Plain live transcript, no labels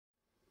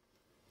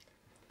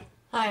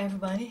Hi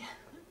everybody,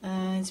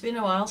 it's been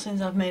a while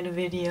since I've made a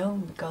video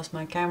because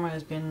my camera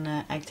has been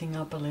acting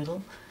up a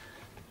little.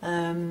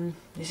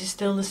 This is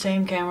still the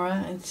same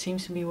camera, it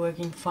seems to be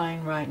working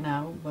fine right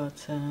now,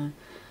 but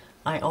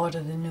I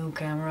ordered a new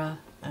camera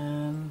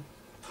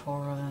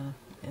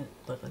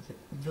but it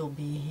will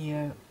be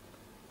here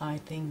I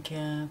think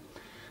on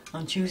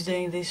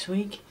Tuesday this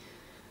week.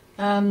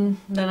 Then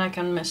I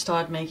can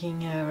start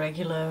making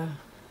regular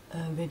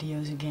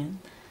videos again.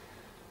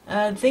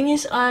 The thing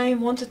is, I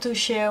wanted to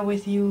share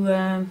with you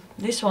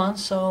this one,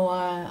 so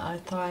I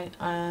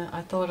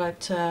thought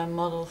I'd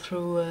model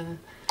through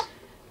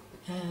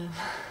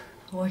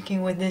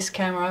working with this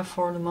camera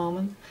for the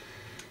moment,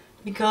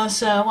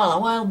 because well, a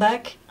while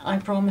back I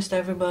promised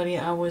everybody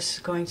I was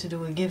going to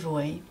do a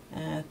giveaway.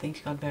 Things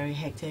got very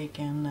hectic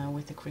and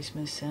with the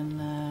Christmas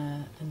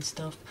and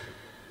stuff,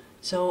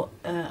 so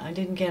I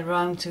didn't get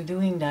around to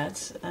doing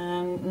that.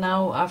 And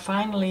now I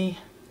finally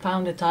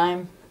found the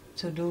time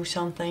to do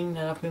something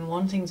that I've been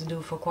wanting to do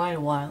for quite a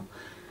while.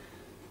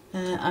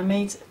 I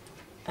made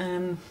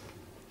a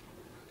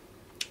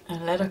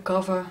leather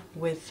cover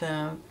with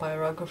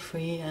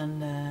pyrography,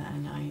 and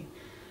I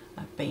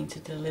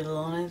painted a little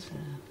on it.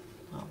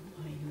 Well,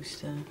 I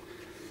used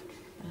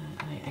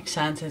I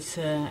accented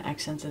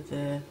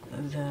the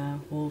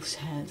wolf's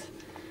head,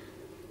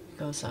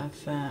 because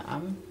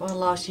well,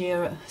 last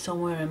year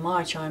somewhere in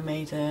March I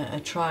made a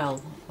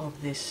trial of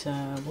this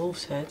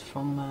wolf's head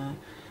from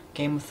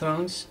Game of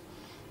Thrones,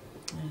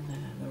 and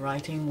the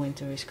writing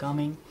 "Winter is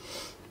Coming",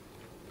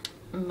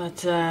 but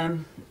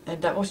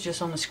that was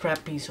just on a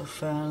scrap piece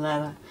of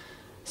leather.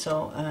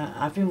 So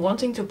I've been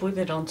wanting to put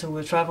it onto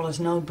a traveler's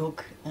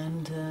notebook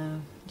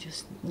and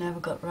just never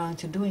got around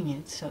to doing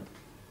it. So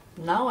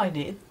now I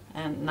did,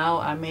 and now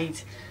I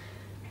made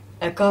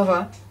a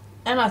cover,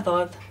 and I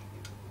thought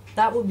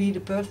that would be the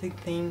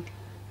perfect thing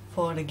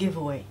for the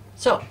giveaway.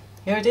 So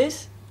here it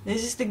is.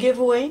 This is the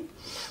giveaway.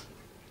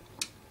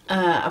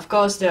 Of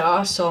course, there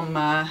are some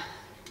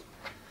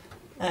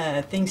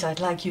things I'd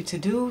like you to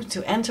do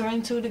to enter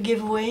into the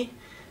giveaway.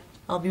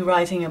 I'll be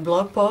writing a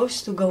blog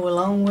post to go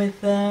along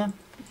with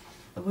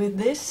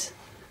this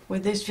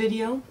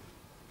video,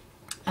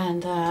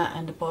 and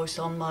the post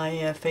on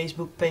my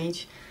Facebook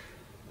page.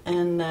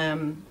 And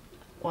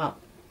well,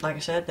 like I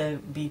said, there'll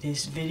be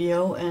this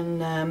video,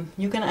 and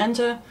you can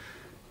enter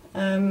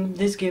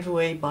this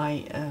giveaway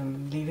by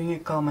leaving a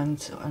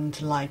comment and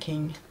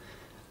liking.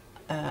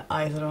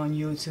 Either on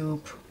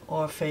YouTube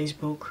or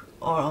Facebook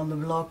or on the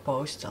blog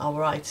post. I'll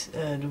write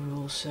the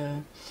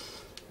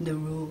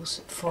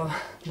rules for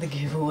the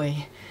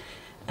giveaway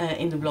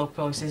in the blog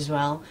post as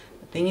well.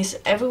 The thing is,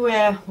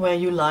 everywhere where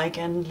you like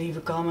and leave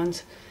a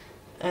comment,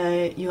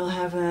 you'll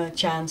have a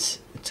chance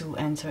to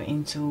enter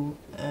into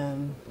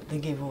the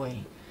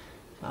giveaway.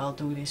 I'll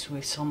do this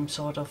with some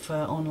sort of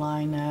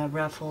online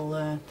raffle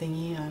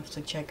thingy. I have to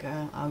check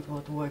out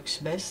what works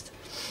best.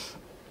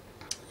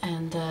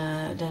 And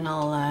then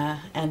I'll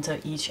enter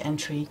each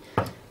entry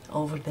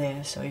over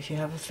there. So if you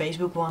have a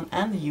Facebook one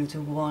and a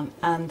YouTube one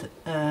and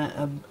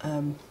a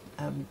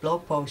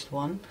blog post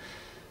one,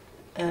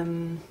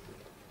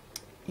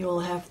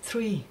 you'll have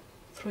three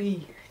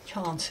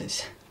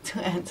chances to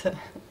enter.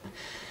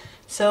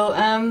 So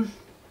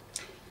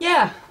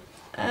yeah,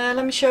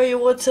 let me show you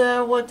what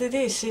it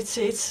is.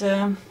 It's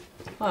well,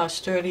 a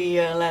sturdy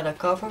leather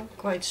cover,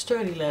 quite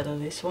sturdy leather,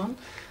 this one.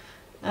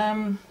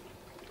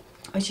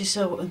 Which is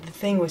the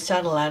thing with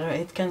saddle leather,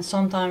 it can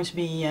sometimes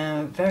be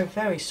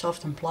very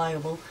soft and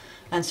pliable,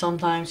 and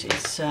sometimes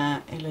it's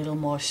a little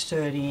more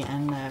sturdy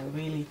and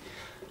really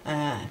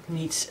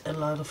needs a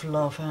lot of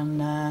love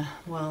and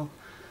well,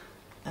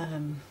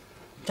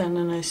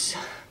 tenderness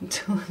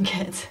to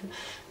get.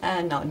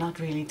 No, not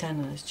really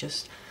tenderness,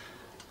 just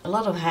a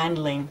lot of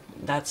handling.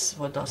 That's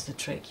what does the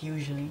trick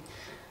usually.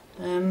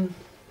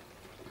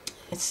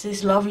 It's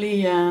this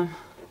lovely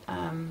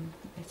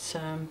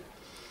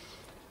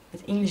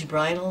it's English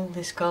bridal,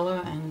 this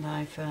color, and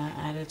I've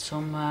added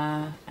some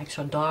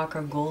extra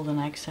darker golden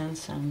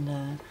accents,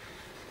 and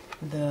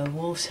the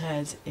wolf's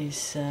head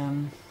is,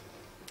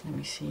 let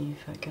me see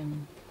if I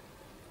can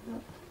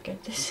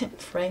get this in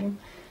frame.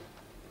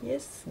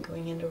 Yes,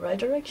 going in the right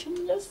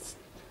direction, yes.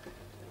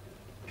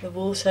 The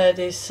wolf's head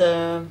is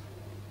done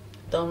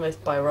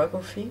with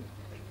pyrography.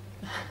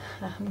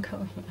 I'm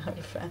going out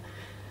of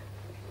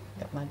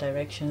got my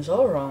directions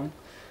all wrong.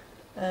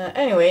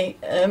 Anyway,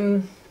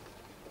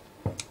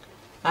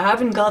 I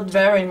haven't got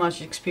very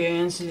much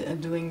experience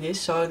doing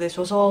this, so this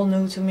was all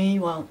new to me.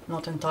 Well,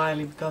 not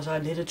entirely, because I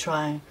did a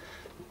trial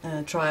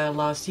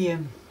last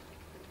year,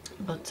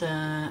 but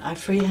I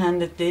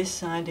freehanded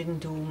this. I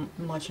didn't do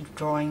much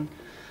drawing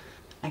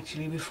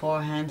actually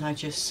beforehand. I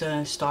just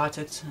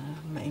started,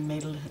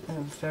 made a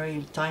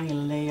very tiny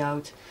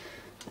layout,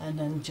 and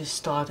then just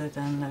started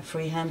and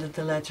freehanded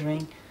the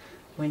lettering.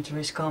 Winter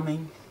is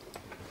coming.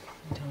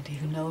 I don't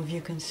even know if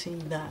you can see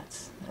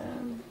that.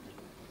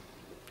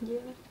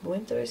 Yeah,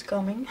 winter is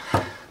coming.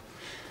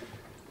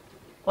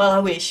 Well, I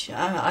wish.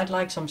 I'd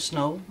like some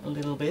snow a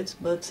little bit,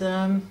 but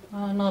in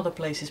other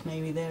places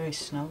maybe there is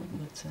snow,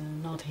 but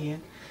not here.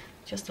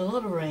 Just a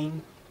lot of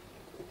rain.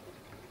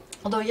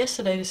 Although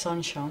yesterday the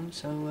sun shone,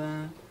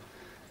 so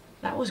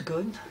that was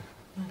good.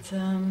 But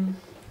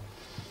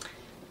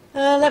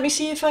let me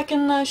see if I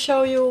can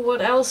show you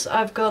what else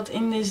I've got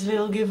in this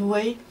little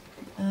giveaway.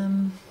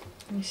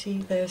 Let me see,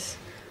 there's,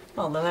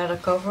 well, the leather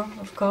cover,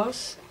 of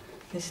course.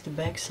 This is the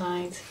back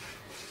side.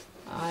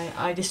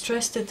 I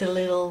distressed it a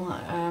little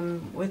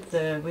with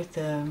the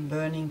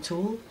burning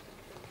tool,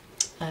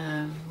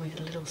 with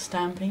a little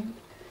stamping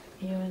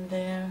here and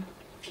there,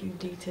 a few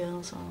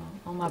details.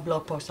 On my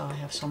blog post I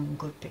have some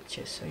good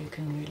pictures so you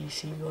can really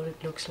see what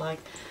it looks like,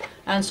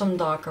 and some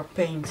darker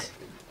paint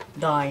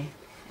dye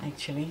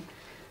actually.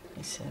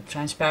 It's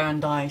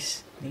transparent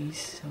dyes,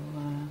 these, so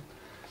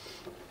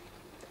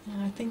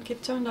I think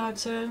it turned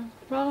out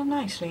rather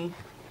nicely.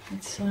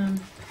 It's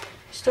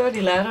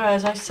sturdy leather,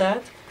 as I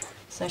said.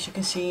 So as you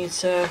can see,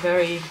 it's a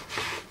very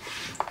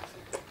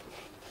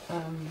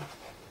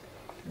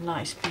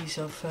nice piece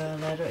of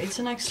leather. It's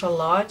an extra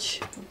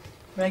large,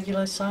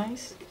 regular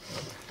size,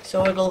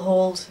 so it'll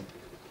hold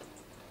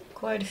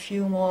quite a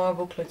few more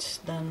booklets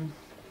than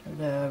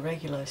the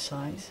regular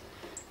size.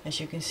 As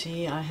you can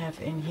see, I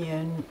have in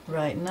here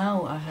right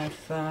now, I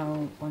have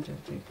 1, 2,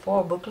 3,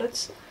 4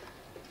 booklets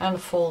and a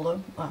folder.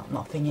 Well,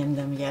 nothing in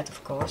them yet,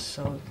 of course,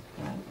 so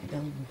it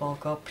don't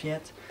bulk up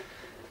yet.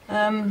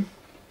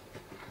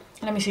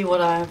 Let me see what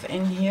I have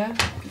in here.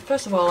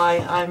 First of all,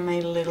 I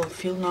made a little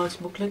field notes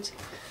booklet,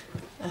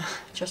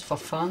 just for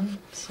fun.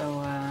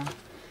 So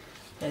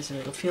there's a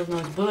little field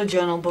notes bullet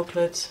journal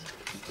booklet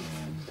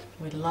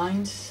with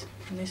lines.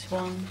 This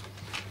one,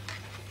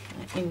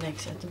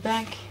 index at the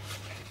back.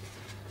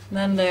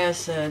 Then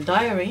there's a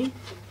diary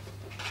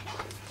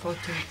for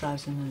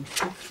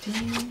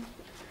 2015.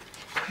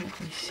 Let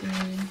me see.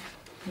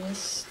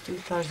 Yes,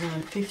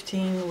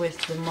 2015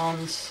 with the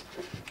months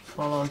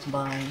followed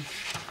by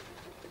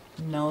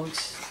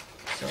notes.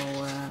 So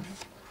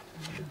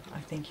I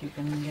think you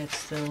can get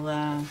still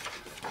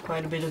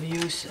quite a bit of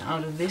use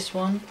out of this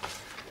one.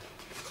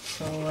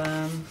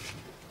 So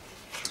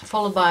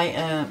followed by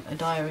a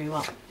diary.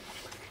 Well,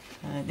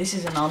 this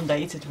is an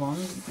undated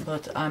one,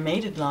 but I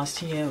made it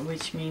last year,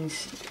 which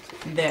means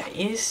there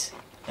is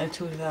a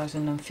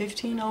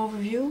 2015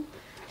 overview,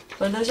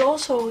 but there's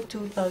also a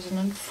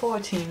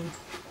 2014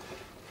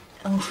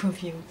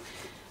 overview,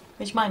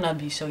 which might not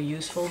be so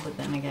useful, but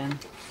then again,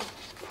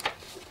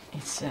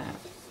 it's the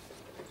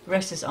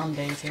rest is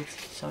undated,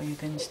 so you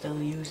can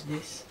still use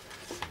this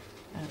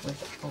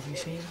with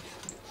obviously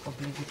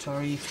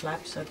obligatory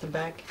flaps at the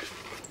back,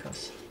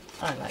 because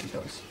I like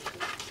those.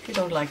 If you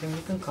don't like them,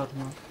 you can cut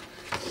them off.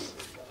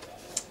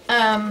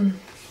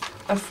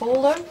 A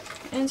folder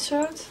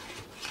insert.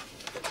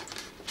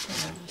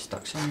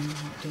 Stuck some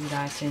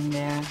doodads in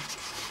there,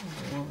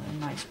 little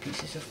nice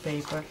pieces of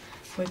paper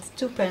with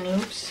 2 pen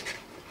loops,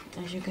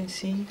 as you can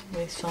see,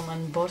 with some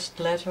embossed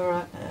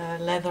leather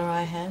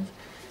I had,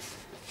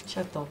 which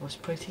I thought was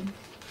pretty.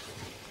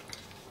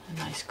 A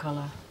nice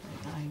color.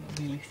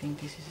 I really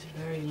think this is a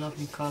very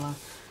lovely color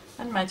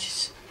and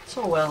matches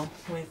so well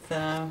with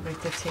the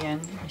TN,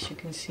 as you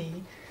can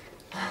see.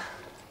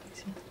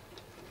 It's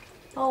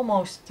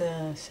almost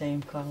the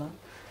same color.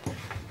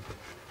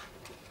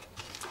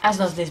 As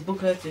does this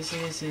booklet. This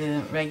is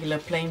a regular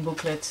plain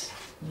booklet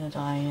that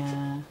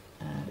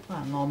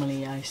well,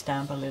 normally I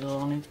stamp a little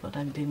on it, but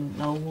I didn't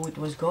know who it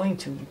was going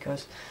to,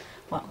 because,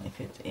 well,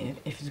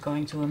 if it's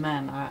going to a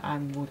man, I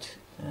would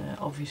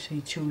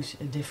obviously choose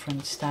a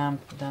different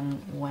stamp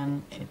than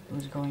when it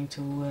was going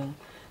to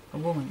a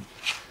woman.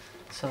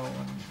 So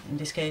in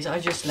this case, I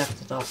just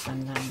left it off,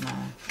 and then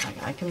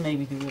I can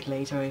maybe do it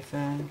later if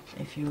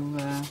you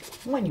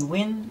when you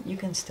win, you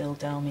can still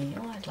tell me,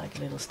 oh, I'd like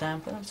a little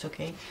stamp, but that's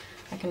okay.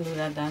 I can do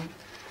that then.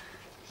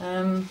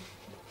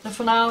 But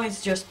for now,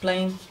 it's just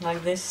plain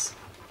like this.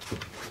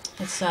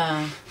 It's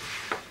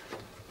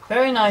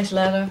very nice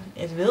leather.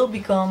 It will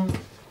become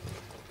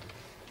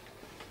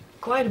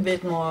quite a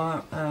bit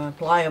more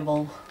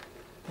pliable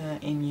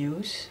in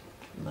use,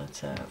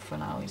 but for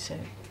now it's a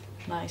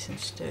nice and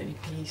sturdy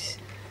piece,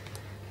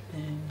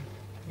 and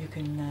you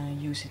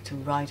can use it to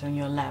write on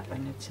your lap,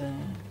 and it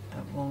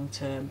won't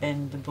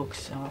bend the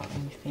books or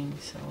anything,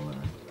 so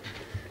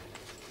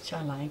which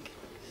I like.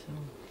 So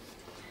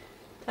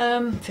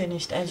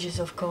finished edges,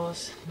 of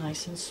course,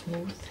 nice and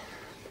smooth,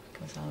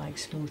 because I like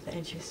smooth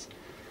edges.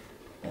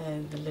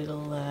 The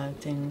little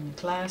thin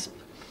clasp.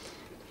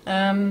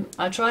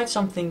 I tried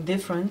something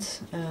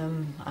different.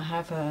 I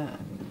have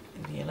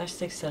the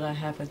elastics that I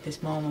have at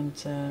this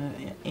moment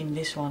in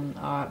this one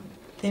are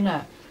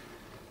thinner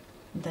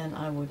than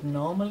I would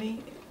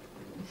normally.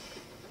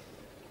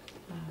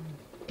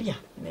 Yeah,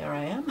 there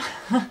I am.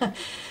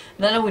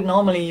 Than I would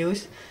normally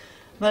use,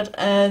 but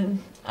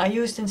I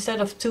used,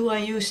 instead of 2, I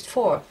used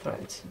 4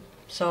 threads.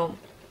 So,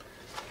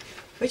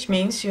 which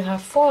means you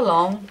have 4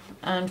 long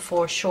and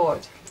 4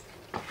 short.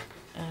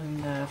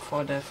 And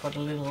for the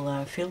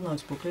little field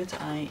notes booklet,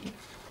 I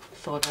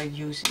thought I'd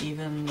use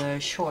even the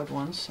short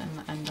ones,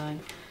 and I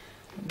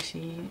let me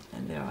see,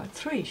 and there are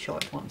 3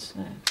 short ones.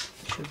 There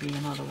should be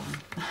another one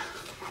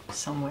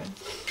somewhere.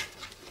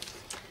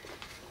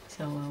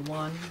 So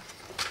 1,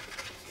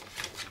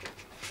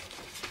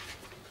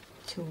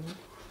 2.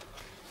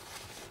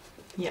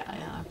 Yeah,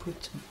 I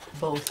put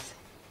both,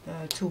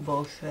 two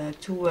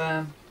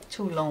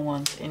long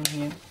ones in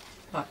here.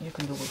 But you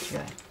can do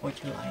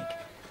what you like.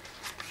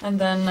 And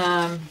then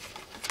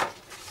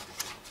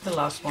the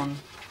last one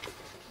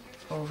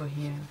over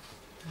here.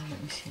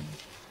 Let me see.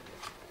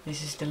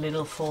 This is the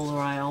little folder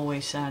I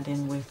always add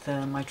in with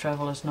my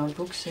traveler's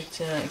notebooks.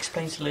 It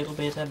explains a little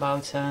bit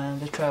about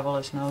the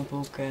traveler's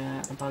notebook,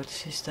 about the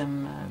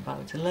system,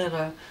 about the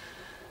leather,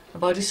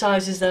 about the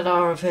sizes that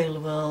are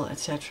available,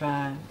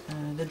 etc.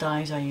 The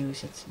dyes I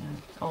use,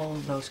 all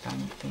those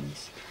kind of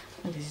things.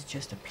 And this is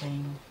just a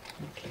plain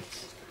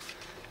necklace.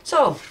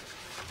 So,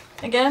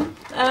 again,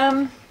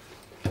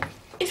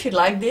 if you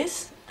like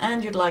this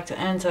and you'd like to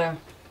enter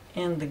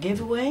in the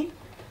giveaway,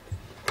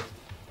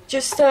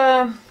 just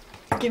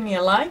give me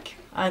a like,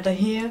 either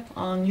here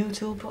on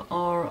YouTube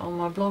or on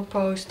my blog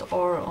post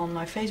or on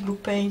my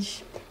Facebook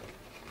page.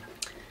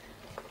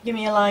 Give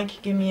me a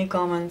like, give me a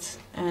comment,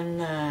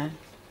 and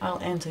I'll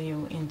enter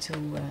you into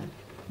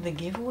the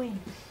giveaway.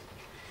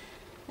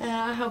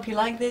 I hope you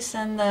like this,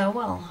 and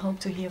well, hope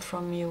to hear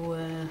from you,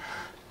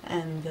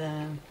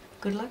 and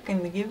good luck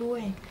in the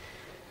giveaway.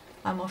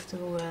 I'm off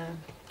to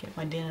get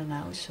my dinner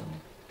now, so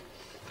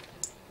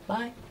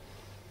bye.